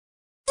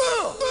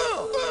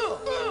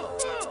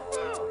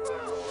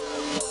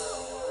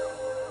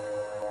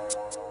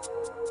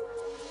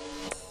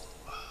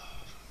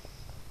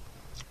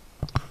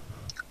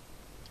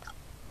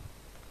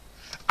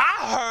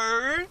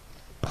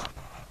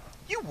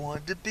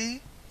wanted to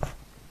be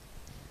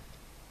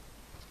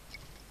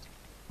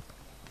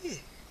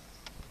big.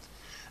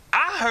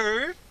 I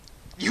heard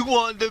you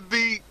wanted to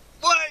be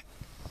what?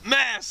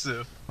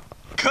 Massive.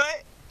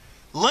 Cut.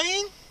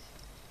 Lean.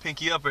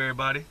 Pinky up,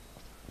 everybody.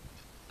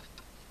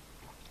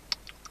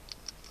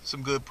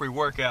 Some good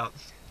pre-workout.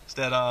 It's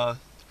that I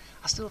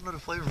still don't know the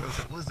flavor of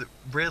it. What is it?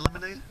 Bread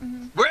lemonade?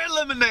 Mm-hmm. Bread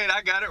lemonade.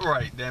 I got it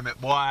right. Damn it,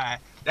 boy.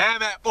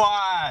 Damn it,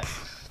 boy.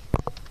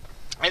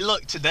 Hey,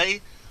 look.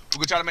 Today we're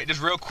gonna try to make this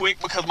real quick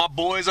because my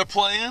boys are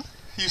playing.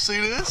 You see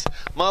this?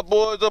 My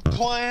boys are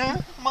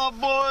playing. My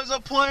boys are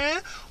playing.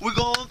 We're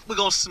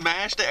gonna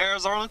smash the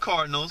Arizona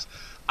Cardinals.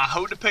 I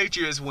hope the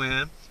Patriots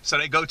win so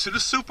they go to the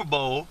Super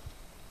Bowl,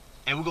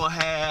 and we're gonna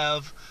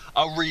have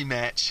a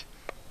rematch,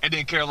 and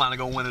then Carolina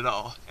gonna win it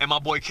all, and my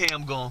boy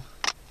Cam gonna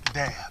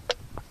dab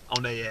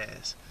on their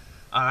ass.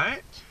 All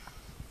right,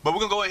 but we're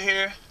gonna go in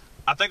here.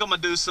 I think I'm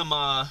gonna do some.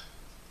 I'm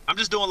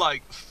just doing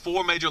like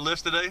 4 major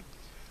lifts today.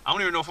 I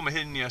don't even know if I'm gonna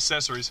hit any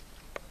accessories.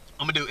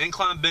 I'm gonna do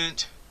incline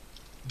bench,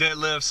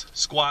 deadlifts,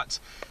 squats,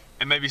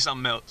 and maybe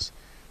something else.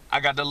 I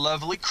got the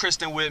lovely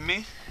Kristen with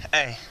me.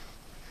 Hey,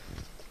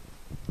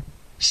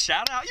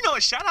 shout out, you know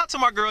what? Shout out to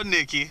my girl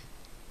Nikki.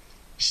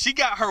 She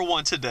got her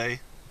one today.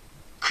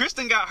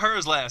 Kristen got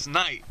hers last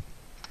night.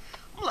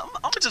 I'm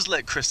gonna just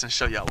let Kristen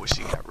show y'all what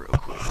she got real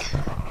quick.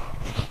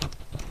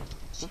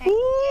 Check it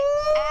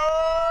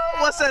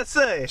out. What's that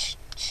say?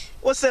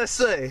 What's that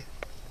say?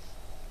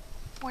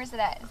 Where's it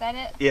at? Is that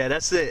it? Yeah,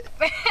 that's it.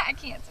 I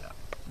can't tell.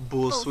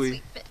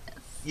 BullSweet.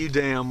 Fitness. You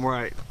damn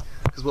right.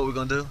 Cause what we're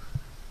gonna do?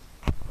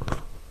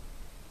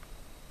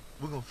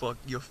 We're gonna fuck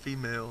your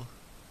female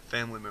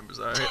family members,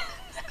 alright?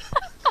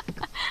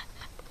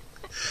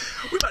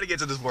 We about to get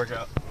to this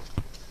workout.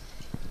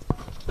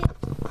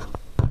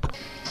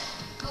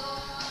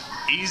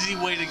 Easy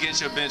way to get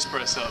your bench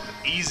press up.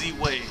 Easy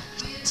way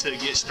to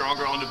get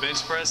stronger on the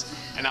bench press,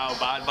 and I'll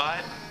abide by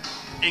it.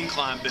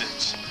 Incline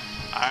bench.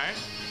 Alright?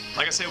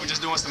 Like I said, we're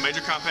just doing some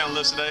major compound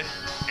lifts today.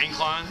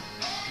 Incline.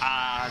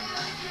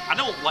 I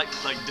don't like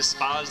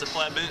despise the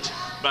flat bench,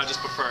 but I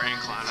just prefer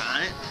incline,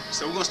 alright?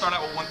 So we're gonna start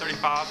out with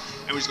 135,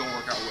 and we're just gonna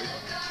work our way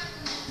up.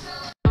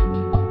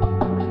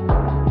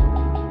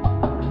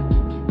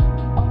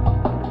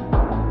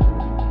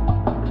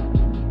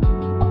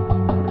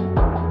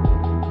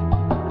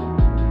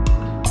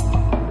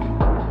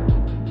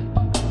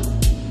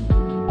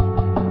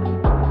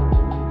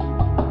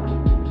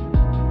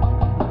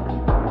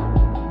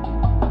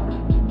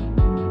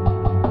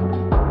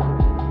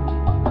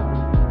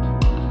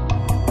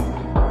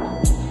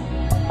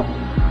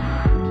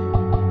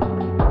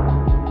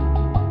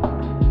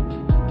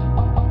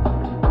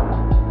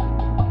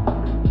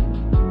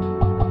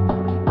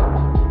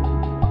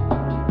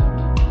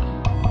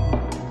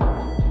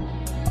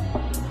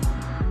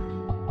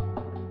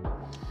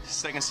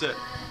 Second set,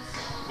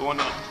 going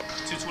up,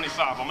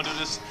 225. I'm gonna do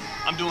this,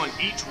 I'm doing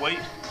each weight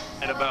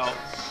at about,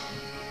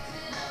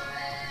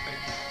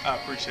 I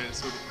appreciate it,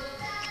 sweetie.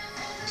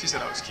 She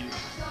said I was cute.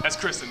 That's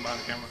Kristen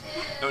behind the camera,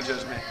 don't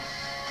judge me.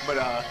 But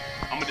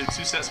I'm gonna do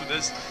 2 sets with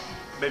this,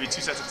 maybe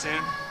 2 sets of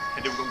 10,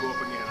 and then we're gonna go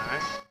up again, all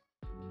right?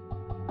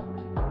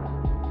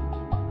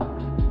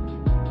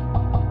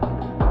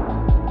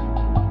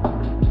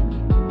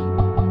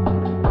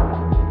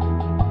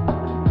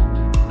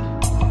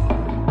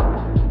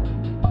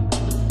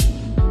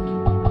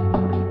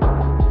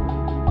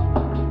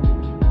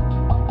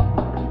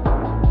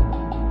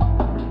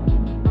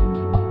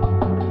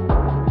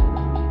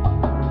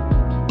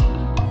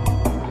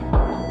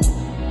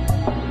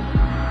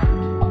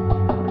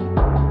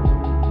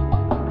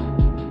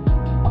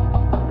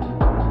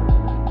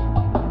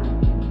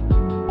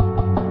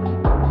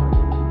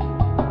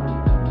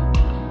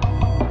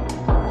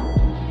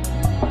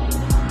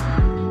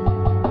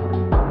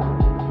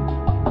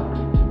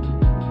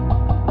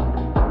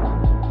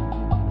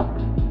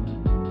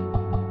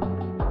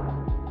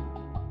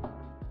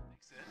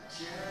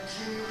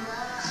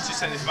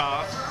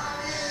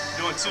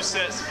 Doing 2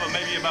 sets for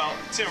maybe about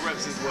 10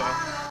 reps as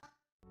well.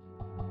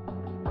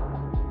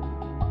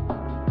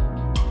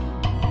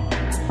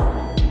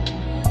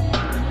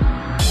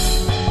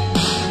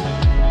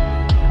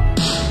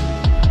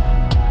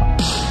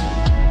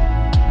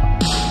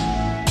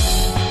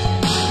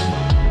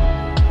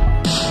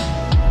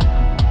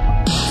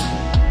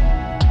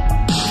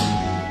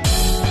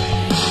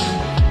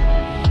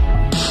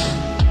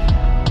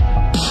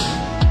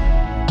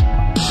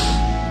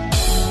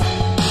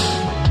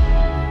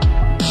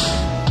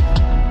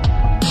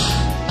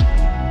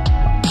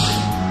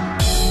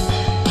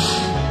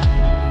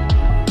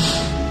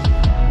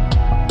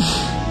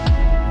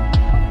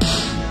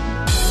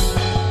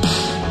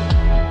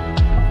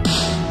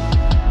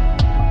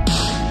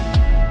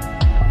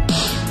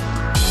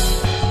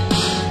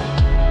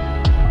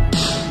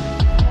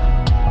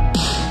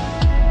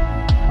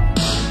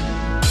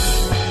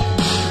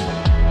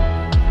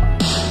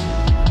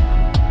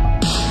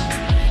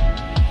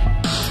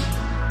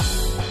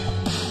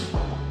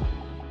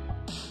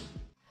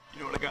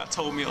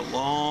 told me a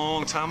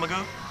long time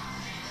ago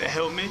that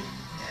helped me.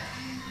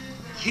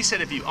 he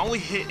said if you only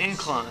hit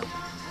incline,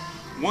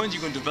 one,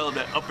 you're gonna develop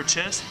that upper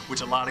chest,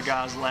 which a lot of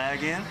guys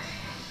lag in,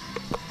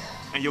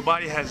 and your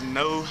body has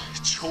no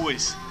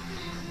choice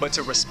but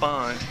to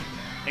respond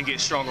and get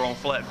stronger on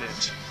flat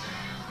bench.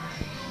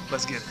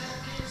 Let's get it.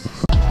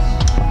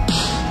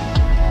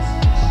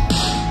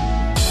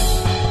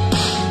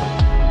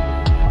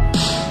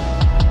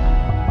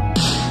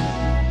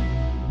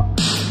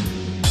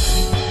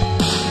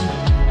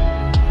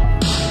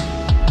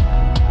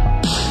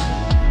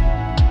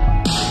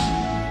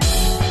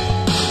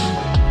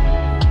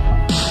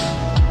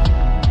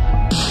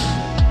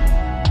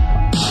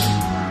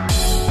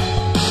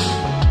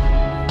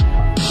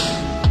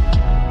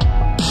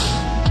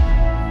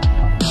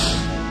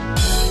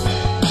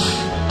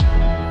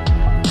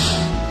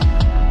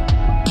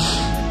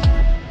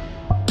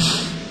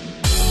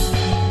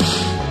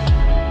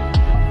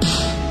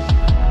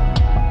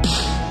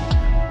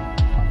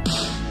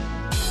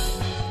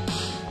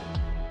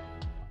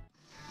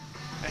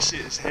 That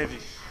shit is heavy.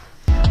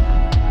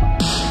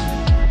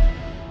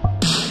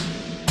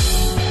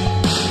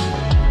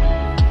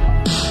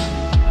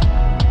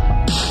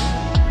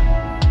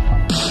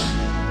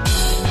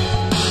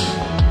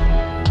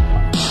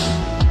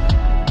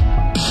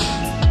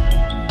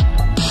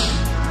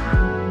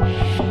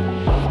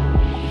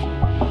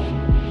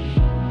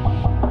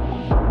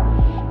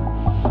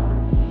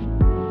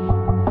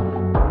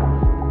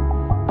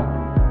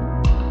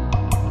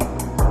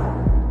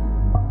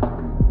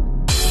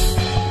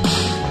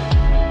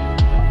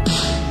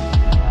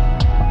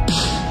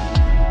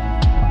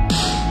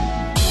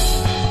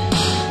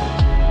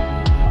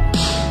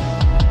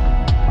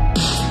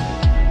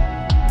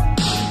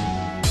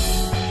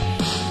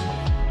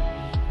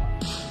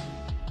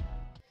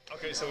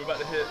 Okay, so we're about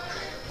to hit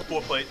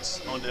 4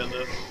 plates on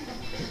deadlift.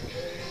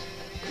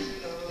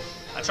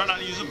 I try not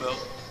to use a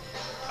belt.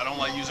 I don't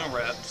like using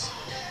reps.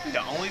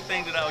 The only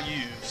thing that I'll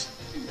use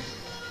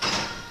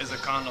is a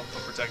condom for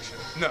protection.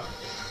 No.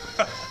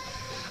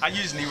 I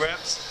use knee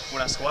wraps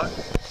when I squat.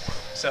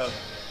 So,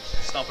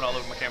 stomping all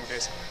over my camera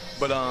case.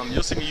 But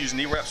you'll see me use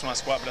knee wraps when I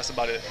squat, but that's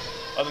about it.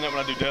 Other than that,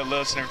 when I do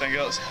deadlifts and everything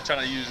else, I try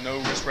not to use no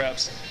wrist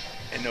wraps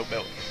and no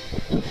belt.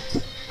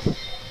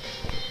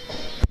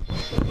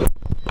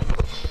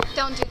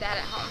 Don't do that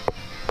at home.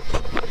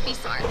 Be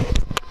smart.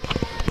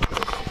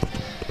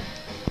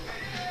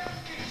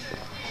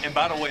 And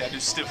by the way, I do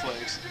stiff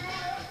legs.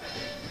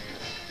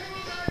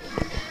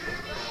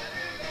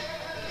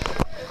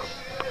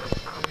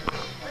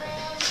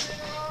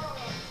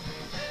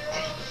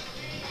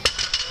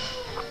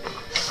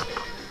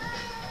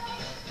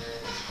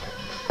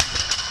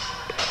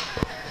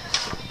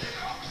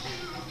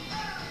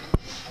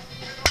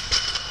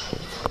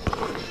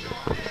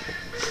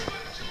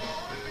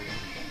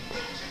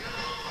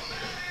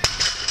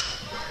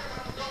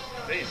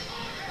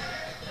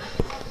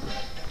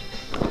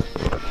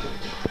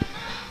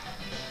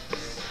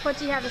 What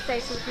do you have to say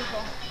to the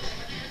people?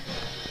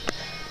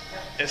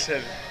 It's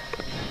heavy.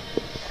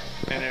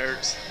 And it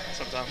hurts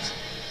sometimes.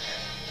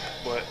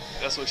 But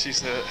that's what she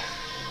said.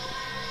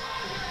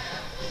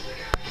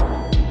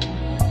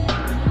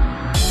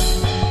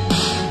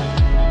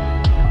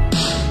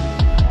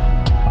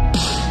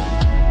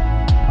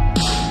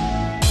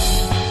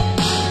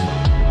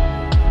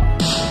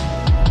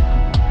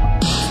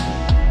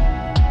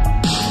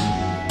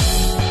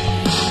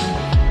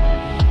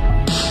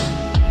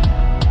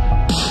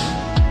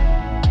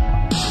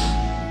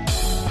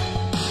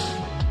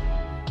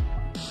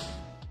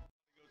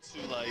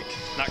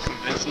 Not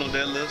conventional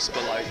deadlifts,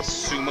 but like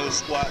sumo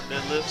squat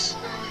deadlifts.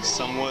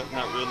 Somewhat,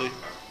 not really.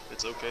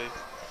 It's okay.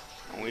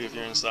 Only if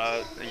you're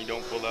inside and you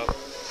don't pull out.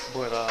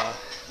 But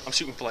I'm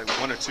shooting for like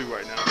 1 or 2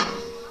 right now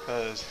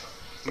because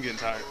I'm getting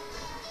tired.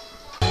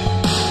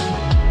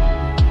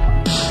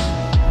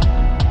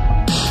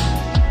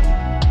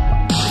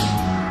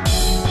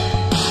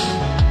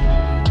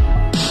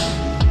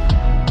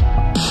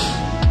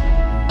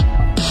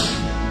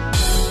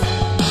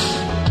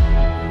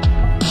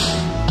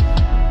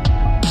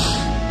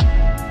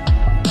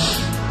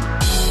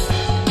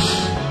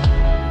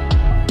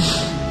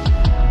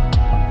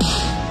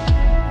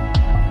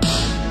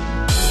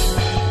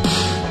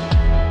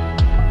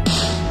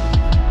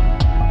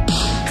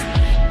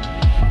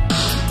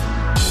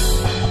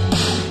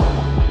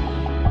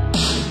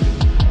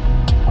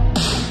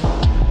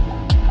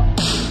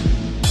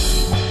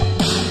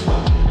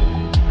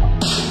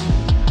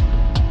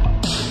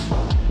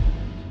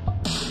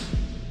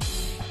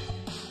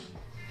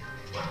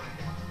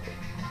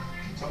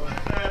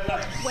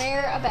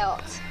 Wear a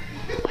belt.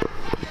 It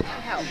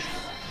helps.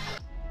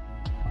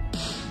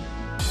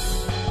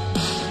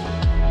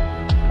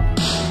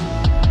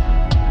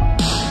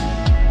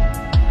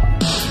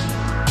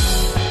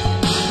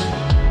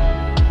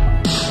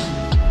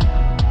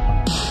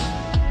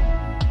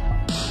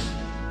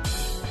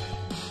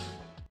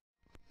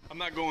 I'm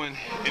not going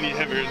any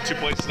heavier than 2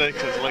 plates today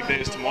because leg day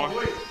is tomorrow.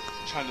 I'm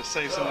trying to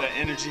save some of that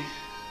energy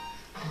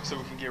so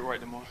we can get right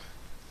tomorrow.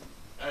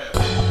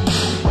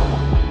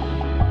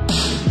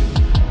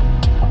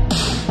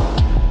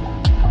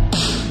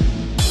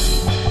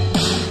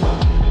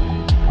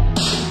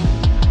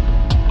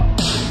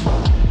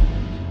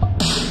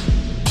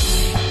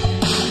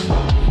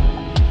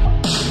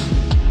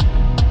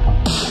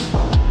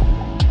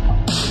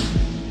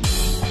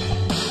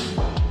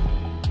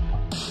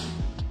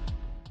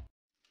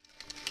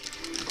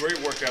 great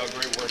workout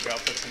for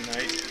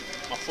tonight.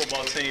 My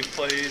football team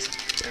plays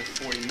in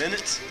 40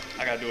 minutes.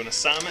 I gotta do an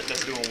assignment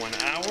that's due in 1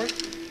 hour.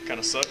 Kind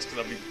of sucks because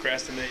I'll be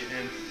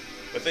procrastinating.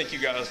 But thank you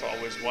guys for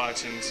always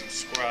watching,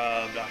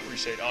 subscribed. I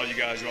appreciate all you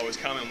guys. You always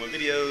comment on my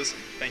videos.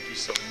 Thank you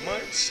so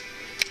much.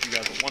 You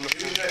guys are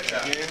wonderful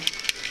again.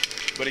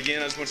 But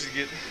again, I just want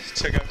you to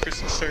check out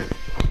Kristen's shirt.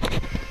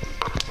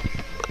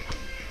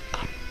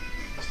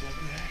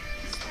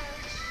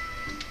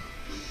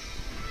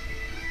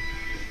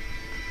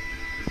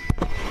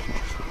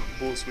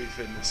 BullSweet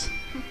Fitness.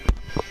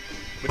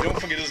 But don't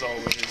forget, as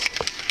always,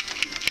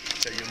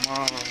 tell your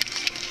moms,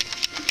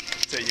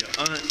 tell your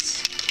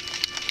aunts,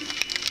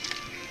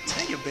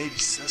 tell your baby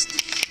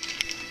sisters.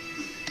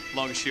 As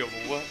long as she over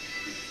what?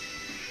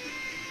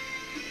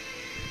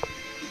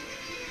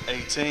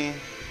 18.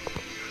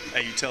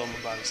 Hey, you tell them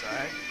about us,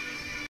 alright?